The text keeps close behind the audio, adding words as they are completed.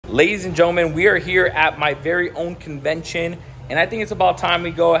Ladies and gentlemen, we are here at my very own convention, and I think it's about time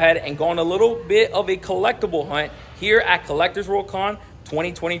we go ahead and go on a little bit of a collectible hunt here at Collectors World Con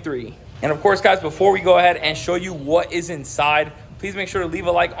 2023. And of course, guys, before we go ahead and show you what is inside, please make sure to leave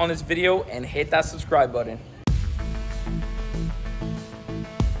a like on this video and hit that subscribe button.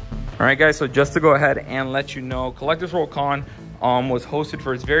 All right, guys, so just to go ahead and let you know, Collectors World Con was hosted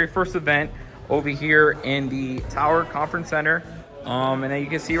for its very first event over here in the Tower Conference Center. And then you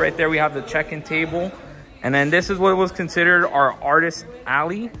can see right there, we have the check-in table. And then this is what was considered our artist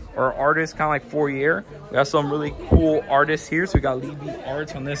alley, or artist kind of like foyer. We got some really cool artists here. So we got Levy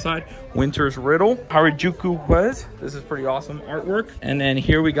Arts on this side, Winter's Riddle, Harajuku Quez. This is pretty awesome artwork. And then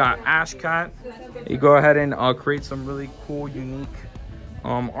here we got Ashcat. You go ahead and create some really cool, unique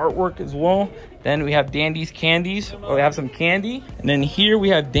artwork as well. Then we have Dandy's Candies. Oh, we have some candy. And then here we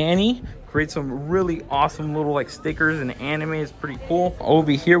have Danny. Create some really awesome little like stickers and anime. Is pretty cool.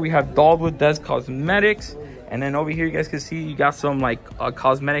 Over here we have Daldwood Des Cosmetics, and then over here you guys can see you got some like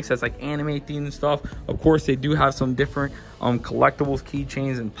cosmetics that's like anime themed and stuff. Of course, they do have some different collectibles,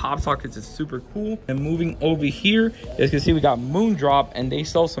 keychains, and pop sockets. It's super cool. And moving over here, you guys can see we got Moondrop, and they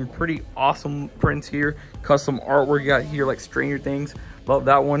sell some pretty awesome prints here, custom artwork. You got here like Stranger Things. Love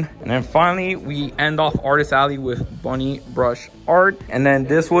that one. And then finally, we end off Artist Alley with Bunny Brush Art. And then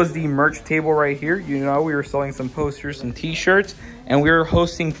this was the merch table right here. You know, we were selling some posters, some t-shirts, and we were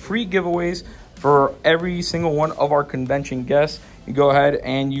hosting free giveaways for every single one of our convention guests. You go ahead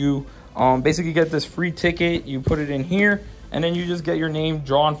and you basically get this free ticket. You put it in here, and then you just get your name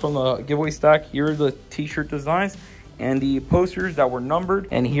drawn from the giveaway stack. Here are the t-shirt designs and the posters that were numbered.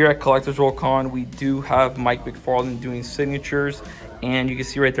 And here at Collectors World Con, we do have Mike McFarland doing signatures. And you can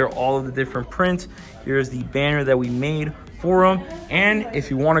see right there all of the different prints. Here's the banner that we made for them. And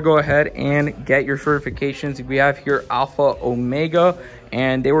if you want to go ahead and get your certifications, we have here Alpha Omega,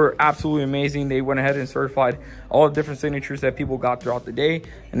 and they were absolutely amazing. They went ahead and certified all the different signatures that people got throughout the day.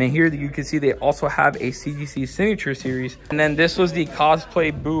 And then here you can see they also have a CGC signature series. And then this was the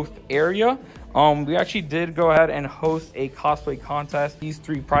cosplay booth area. We actually did go ahead and host a cosplay contest. These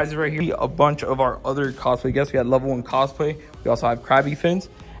three prizes right here, a bunch of our other cosplay guests. We had level 1 cosplay. We also have Krabby Fins,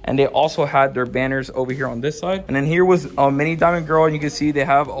 and they also had their banners over here on this side. And then here was Mini Diamond Girl, and you can see they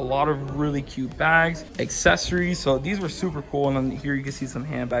have a lot of really cute bags, accessories. So these were super cool. And then here you can see some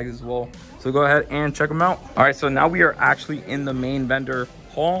handbags as well. So go ahead and check them out. All right, so now we are actually in the main vendor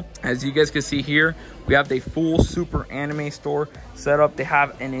hall. As you guys can see here, we have the full super anime store set up. They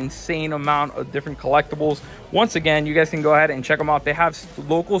have an insane amount of different collectibles. Once again, you guys can go ahead and check them out. They have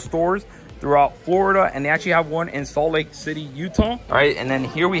local stores throughout Florida, and they actually have one in Salt Lake City, Utah. All right, and then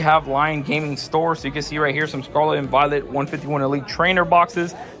here we have Lion Gaming Store. So you can see right here some Scarlet and Violet 151 Elite Trainer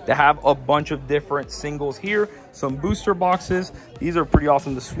boxes. They have a bunch of different singles here, some booster boxes. These are pretty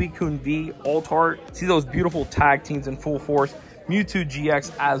awesome. The Suicune V, Altart. See those beautiful tag teams in full force. Mewtwo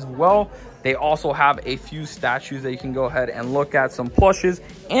GX as well. They also have a few statues that you can go ahead and look at, some plushes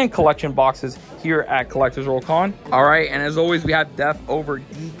and collection boxes here at Collectors World Con. All right, and as always, we have Death Over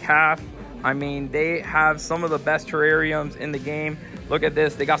Decaf. I mean, they have some of the best terrariums in the game. Look at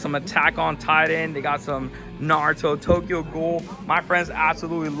this. They got some Attack on Titan. They got some Naruto, Tokyo Ghoul. My friends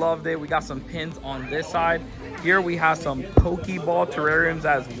absolutely loved it. We got some pins on this side. Here we have some Pokeball terrariums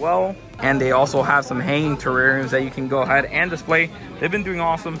as well. And they also have some hanging terrariums that you can go ahead and display. They've been doing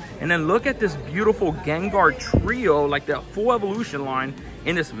awesome. And then look at this beautiful Gengar trio, like the full evolution line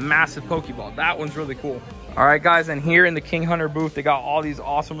in this massive Pokeball. That one's really cool. All right, guys, and here in the King Hunter booth, they got all these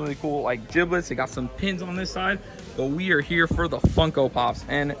awesome, really cool like giblets. They got some pins on this side, but we are here for the Funko Pops,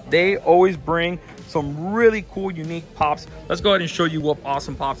 and they always bring some really cool, unique pops. Let's go ahead and show you what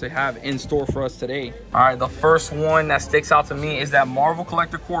awesome pops they have in store for us today. All right, the first one that sticks out to me is that Marvel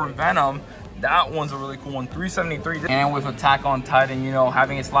Collector Core Venom. That one's a really cool one, 373. And with Attack on Titan, you know,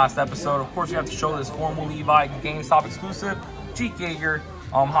 having its last episode, of course, you have to show this formal Levi GameStop exclusive, Cheek Jaeger,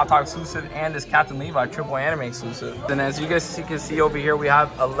 Hot Top exclusive, and this Captain Levi Triple Anime exclusive. And as you guys can see over here, we have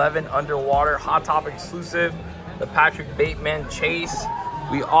 11 Underwater Hot Top exclusive, the Patrick Bateman Chase.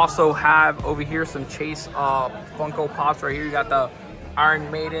 We also have over here some Chase Funko Pops right here. You got the Iron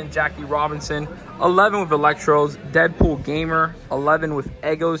Maiden, Jackie Robinson, 11 with Electros, Deadpool Gamer, 11 with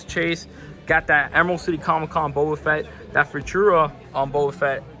Egos Chase. Got that Emerald City Comic Con Boba Fett, that Futura on Boba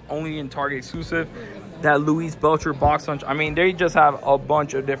Fett, only in Target exclusive. that Louise Belcher box lunch. I mean, they just have a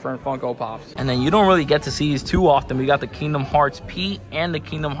bunch of different Funko Pops. And then you don't really get to see these too often. We got the Kingdom Hearts Pete and the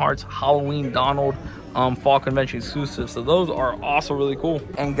Kingdom Hearts Halloween Donald fall convention exclusive. So those are also really cool.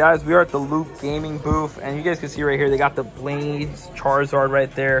 And guys, we are at the Loop Gaming booth, and you guys can see right here, they got the Blades Charizard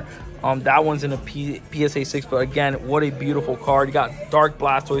right there. That one's in a PSA 6, but again, what a beautiful card. You got Dark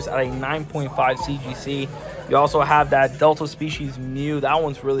Blastoise at a 9.5 CGC. You also have that Delta Species Mew. That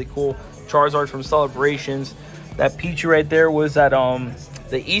one's really cool. Charizard from Celebrations. That Pichu right there was at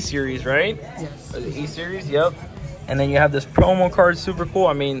the E-Series, right? Yes. The E-Series, yep. And then you have this promo card, super cool.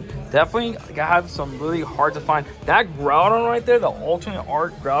 I mean, definitely have some really hard to find. That Groudon right there, the alternate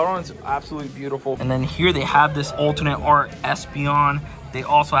art Groudon is absolutely beautiful. And then here they have this alternate art Espeon. They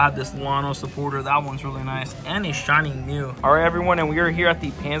also have this Lano supporter. That one's really nice. And a shiny Mew. All right, everyone, and we are here at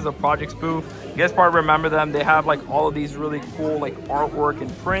the Panza Projects booth. You guys probably remember them. They have like all of these really cool like artwork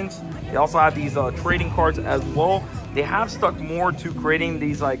and prints. They also have these trading cards as well. They have stuck more to creating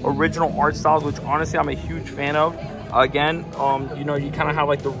these like original art styles, which honestly I'm a huge fan of. Again, you know, you kind of have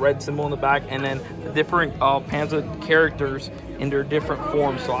like the red symbol in the back, and then the different Panza characters in their different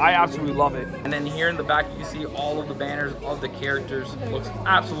forms. So I absolutely love it. And then here in the back, you can see all of the banners of the characters. It looks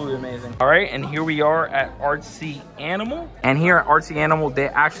absolutely amazing. All right, and here we are at Artsy Animal. And here at Artsy Animal, they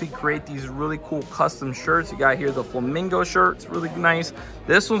actually create these really cool custom shirts. You got here the flamingo shirt. It's really nice.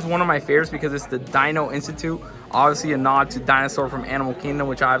 This one's one of my favorites because it's the Dino Institute. Obviously a nod to Dinosaur from Animal Kingdom,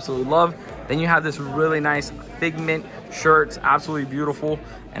 which I absolutely love. Then you have this really nice Figment shirt. It's absolutely beautiful.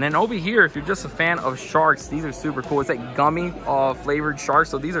 And then over here, if you're just a fan of sharks, these are super cool. It's like gummy flavored sharks,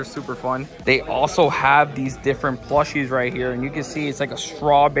 so these are super fun. They also have these different plushies right here, and you can see it's like a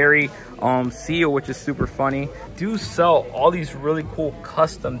strawberry seal, which is super funny. Do sell all these really cool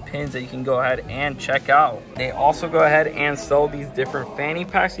custom pins that you can go ahead and check out. They also go ahead and sell these different fanny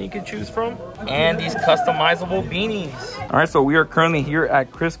packs that you can choose from, and these customizable beanies. All right, so we are currently here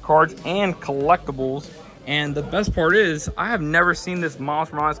at Chris Cards and Collectibles. And the best part is, I have never seen this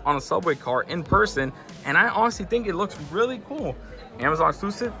Miles Morales on a subway car in person, and I honestly think it looks really cool. Amazon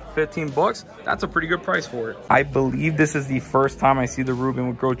exclusive, 15 bucks. That's a pretty good price for it. I believe this is the first time I see the Reuben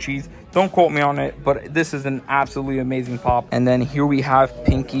with grilled cheese. Don't quote me on it, but this is an absolutely amazing pop. And then here we have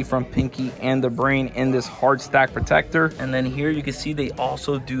Pinky from Pinky and the Brain in this hard stack protector. And then here you can see they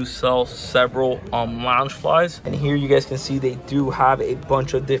also do sell several lounge flies. And here you guys can see they do have a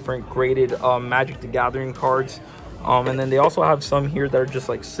bunch of different graded Magic the Gathering cards. And then they also have some here that are just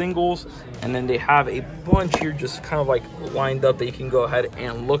like singles, and then they have a bunch here just kind of like lined up that you can go ahead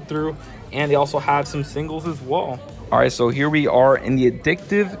and look through. And they also have some singles as well. All right, so here we are in the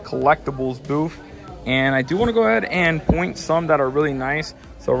Addictive Collectibles booth, and I do want to go ahead and point some that are really nice.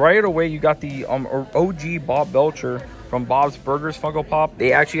 So right away, you got the OG Bob Belcher from Bob's Burgers Funko Pop.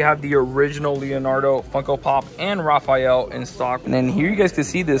 They actually have the original Leonardo Funko Pop and Raphael in stock. And then here you guys can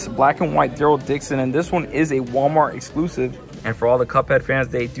see this black and white Daryl Dixon, and this one is a Walmart exclusive. And for all the Cuphead fans,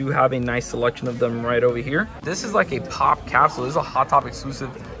 they do have a nice selection of them right over here. This is like a pop capsule. This is a Hot Top exclusive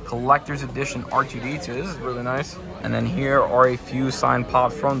collector's edition R2D2. This is really nice. And then here are a few signed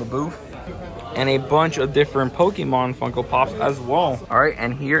pops from the booth, and a bunch of different Pokemon Funko Pops as well. All right,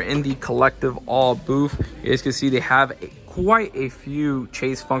 and here in the Collective All booth, you guys can see they have quite a few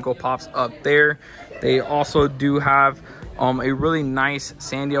Chase Funko Pops up there. They also do have a really nice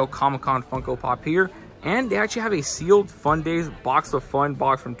San Diego Comic-Con Funko Pop here. And they actually have a sealed Fun Days Box of Fun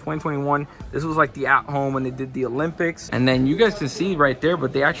box from 2021. This was like the at-home when they did the Olympics. And then you guys can see right there,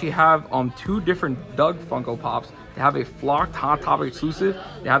 but they actually have two different Doug Funko Pops. They have a flocked Hot Topic exclusive.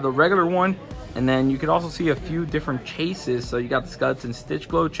 They have the regular one. And then you can also see a few different chases. So you got the Scuds and Stitch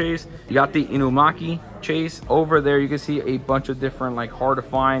Glow chase. You got the Inumaki chase. Over there, you can see a bunch of different like hard to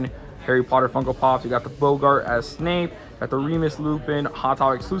find Harry Potter Funko Pops. You got the Bogart as Snape. Got the Remus Lupin Hot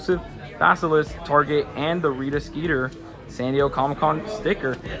Topic exclusive, Basilisk, Target, and the Rita Skeeter San Diego Comic-Con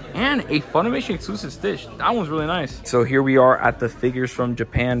sticker, and a Funimation exclusive Stitch. That one's really nice. So here we are at the Figures from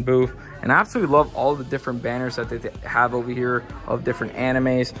Japan booth, and I absolutely love all the different banners that they have over here of different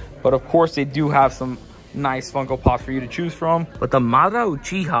animes. But of course, they do have some nice Funko Pops for you to choose from. But the Madara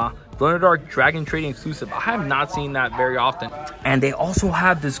Uchiha Glow in the Dark Dragon Trading exclusive, I have not seen that very often. And they also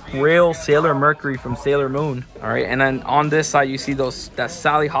have this Grail Sailor Mercury from Sailor Moon. All right, and then on this side you see that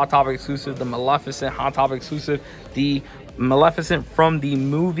Sally Hot Topic exclusive, the Maleficent Hot Topic exclusive, the Maleficent from the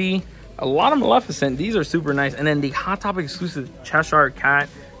movie. A lot of Maleficent. These are super nice. And then the Hot Topic exclusive Cheshire Cat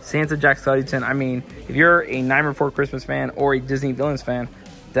Santa Jack Skellington. I mean, if you're a Nightmare Before Christmas fan or a Disney Villains fan,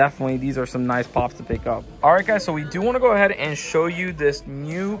 definitely these are some nice pops to pick up. All right, guys, so we do want to go ahead and show you this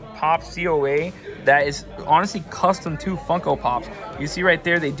new pop COA that is honestly custom to Funko Pops. You see right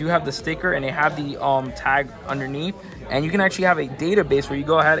there, they do have the sticker and they have the tag underneath, and you can actually have a database where you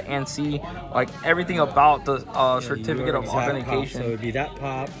go ahead and see like everything about the certificate of authentication. Pop. So it would be that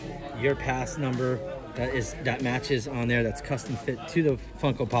pop, your pass number that matches on there, that's custom fit to the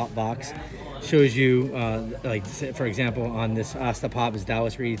Funko Pop box. Shows you like, for example, on this Asta Pop is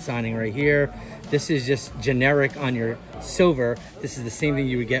Dallas Reed signing right here. This is just generic on your silver. This is the same thing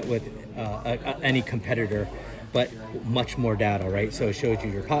you would get with any competitor, but much more data, right? So it shows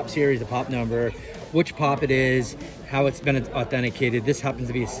you your pop series, the pop number, which pop it is, how it's been authenticated. This happens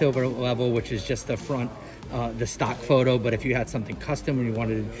to be a silver level, which is just the front, the stock photo. But if you had something custom and you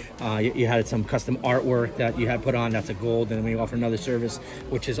wanted, you had some custom artwork that you had put on, that's a gold. And then we offer another service,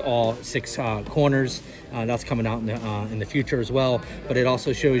 which is all 6 corners. That's coming out in the future as well. But it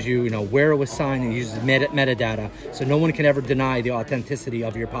also shows you, where it was signed, and uses metadata, so no one can ever deny the authenticity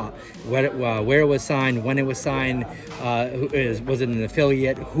of your pop. Where it was signed, when it was signed, was it an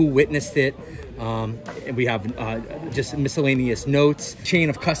affiliate, who witnessed it. We have just miscellaneous notes, chain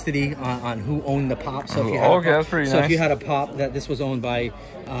of custody on who owned the pop. So if you had that's pretty nice. So if you had a pop that this was owned by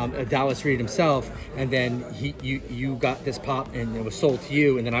Dallas Reed himself, and then you got this pop and it was sold to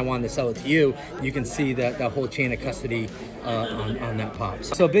you, and then I wanted to sell it to you, you can see that whole chain of custody on that pop.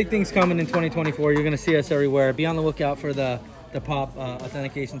 So big things coming in 2024. You're going to see us everywhere. Be on the lookout for the pop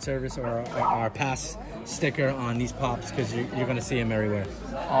authentication service or our pass sticker on these pops, because you're going to see them everywhere.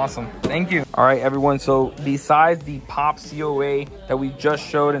 Awesome, thank you. All right, everyone, so besides the pop COA that we just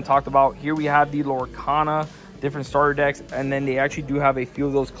showed and talked about, here we have the Lorcana different starter decks, and then they actually do have a few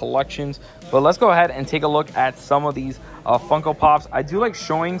of those collections. But let's go ahead and take a look at some of these Funko Pops. I do like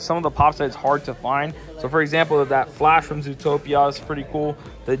showing some of the pops that it's hard to find. So for example, that Flash from Zootopia is pretty cool.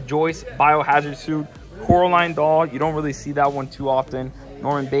 The Joyce Biohazard suit, Coraline doll, you don't really see that one too often.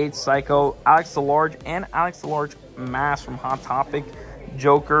 Norman Bates, Psycho, Alex the Large, and Alex the Large mask from Hot Topic,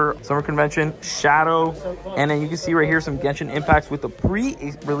 Joker, Summer Convention, Shadow, and then you can see right here some Genshin Impacts with the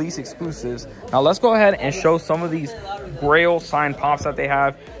pre-release exclusives. Now let's go ahead and show some of these Grail signed pops that they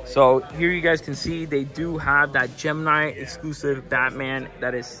have. So here you guys can see they do have that Gemini exclusive Batman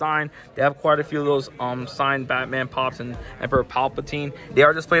that is signed. They have quite a few of those signed Batman pops and Emperor Palpatine. They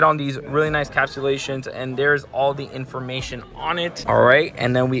are displayed on these really nice capsulations, and there's all the information on it. All right,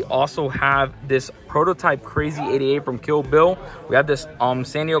 and then we also have this prototype Crazy 88 from Kill Bill. We have this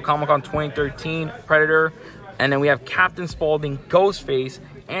San Diego Comic-Con 2013 Predator, and then we have Captain Spaulding Ghostface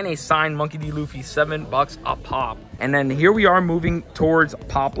and a signed Monkey D. Luffy, $7 a pop. And then here we are moving towards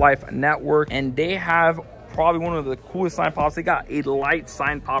Pop Life Network, and they have probably one of the coolest signed pops. They got a light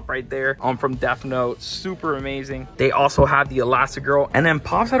signed pop right there from Death Note, super amazing. They also have the Elastigirl, and then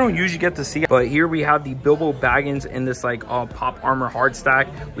pops I don't usually get to see, but here we have the Bilbo Baggins in this like pop armor hard stack.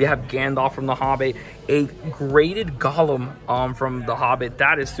 We have Gandalf from The Hobbit, a graded Gollum from The Hobbit.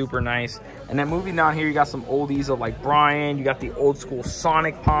 That is super nice. And then moving down here, you got some oldies of like Brian. You got the old school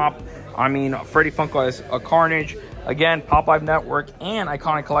Sonic pop. I mean, Freddy Funko as a Carnage. Again, Pop Life Network and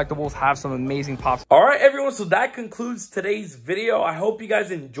Iconic Collectibles have some amazing pops. All right, everyone, so that concludes today's video. I hope you guys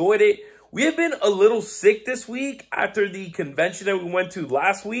enjoyed it. We have been a little sick this week after the convention that we went to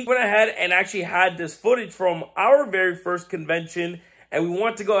last week. We went ahead and actually had this footage from our very first convention, and we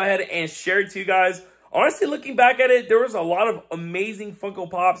want to go ahead and share it to you guys. Honestly, looking back at it, there was a lot of amazing Funko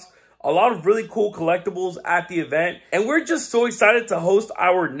Pops, a lot of really cool collectibles at the event, and we're just so excited to host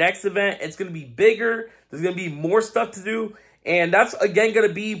our next event. It's going to be bigger. There's going to be more stuff to do, and that's, again, going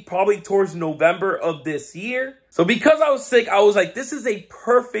to be probably towards November of this year. So because I was sick, I was like, this is a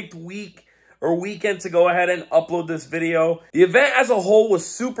perfect week or weekend to go ahead and upload this video. The event as a whole was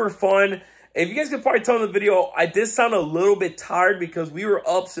super fun. If you guys can probably tell in the video, I did sound a little bit tired because we were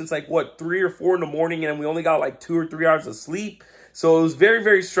up since like, what, 3 or 4 in the morning, and we only got like 2 or 3 hours of sleep. So it was very,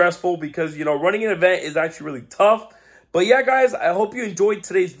 very stressful because, you know, running an event is actually really tough. But yeah, guys, I hope you enjoyed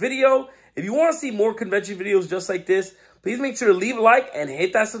today's video. If you want to see more convention videos just like this, please make sure to leave a like and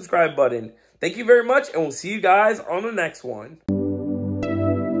hit that subscribe button. Thank you very much, and we'll see you guys on the next one.